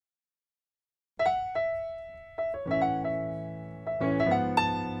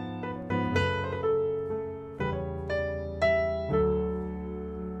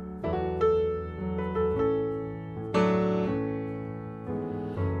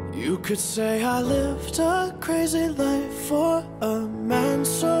You could say I lived a crazy life for a man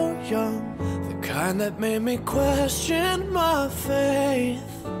so young, the kind that made me question my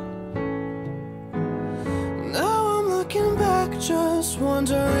faith. Now I'm looking back, just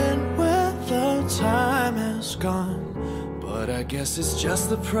wondering where the time has gone. But I guess it's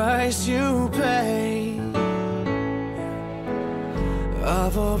just the price you pay.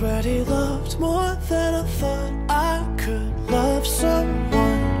 I've already loved more than I thought I could love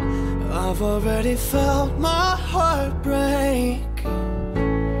someone. I've already felt my heart break.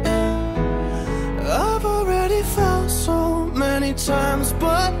 I've already felt so many times,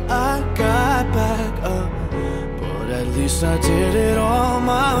 but I got back up. But at least I did it all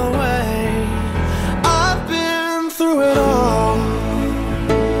my way. I've been through it all.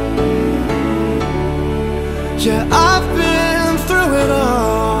 Yeah, I've been through it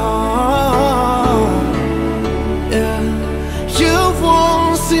all. Yeah, you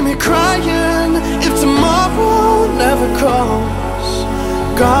won't see me crying if tomorrow never comes.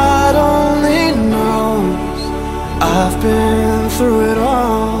 God only knows I've been through it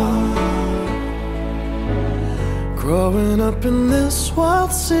all. Growing up in this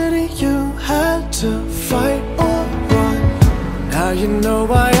wild city, you had to fight or run. Now you know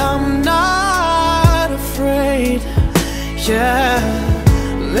why I'm not afraid. Yeah,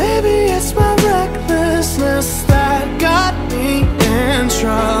 maybe it's my recklessness that got me in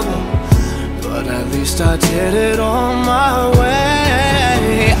trouble, but at least I did it all my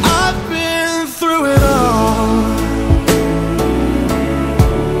way. I've been through it all.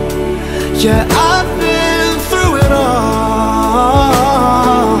 Yeah, I've been through it all.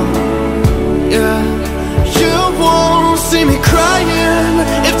 Yeah, you won't see me crying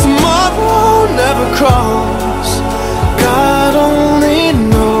if tomorrow never comes. God only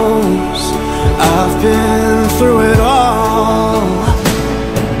knows I've been through it all.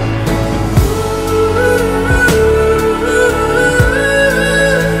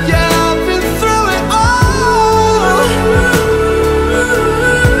 Yeah, I've been through it all.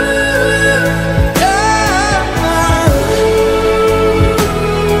 Yeah.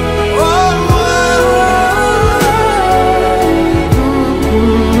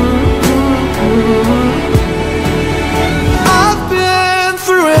 I've been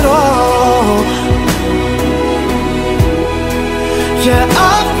through it all. Yeah,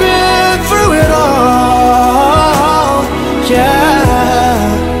 I've been through it all. Yeah,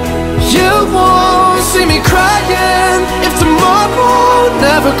 you won't see me crying if tomorrow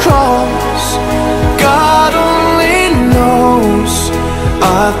never comes. God only knows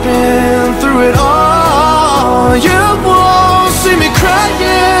I've been through it all. You won't see me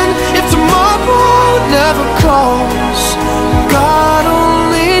crying if tomorrow never comes.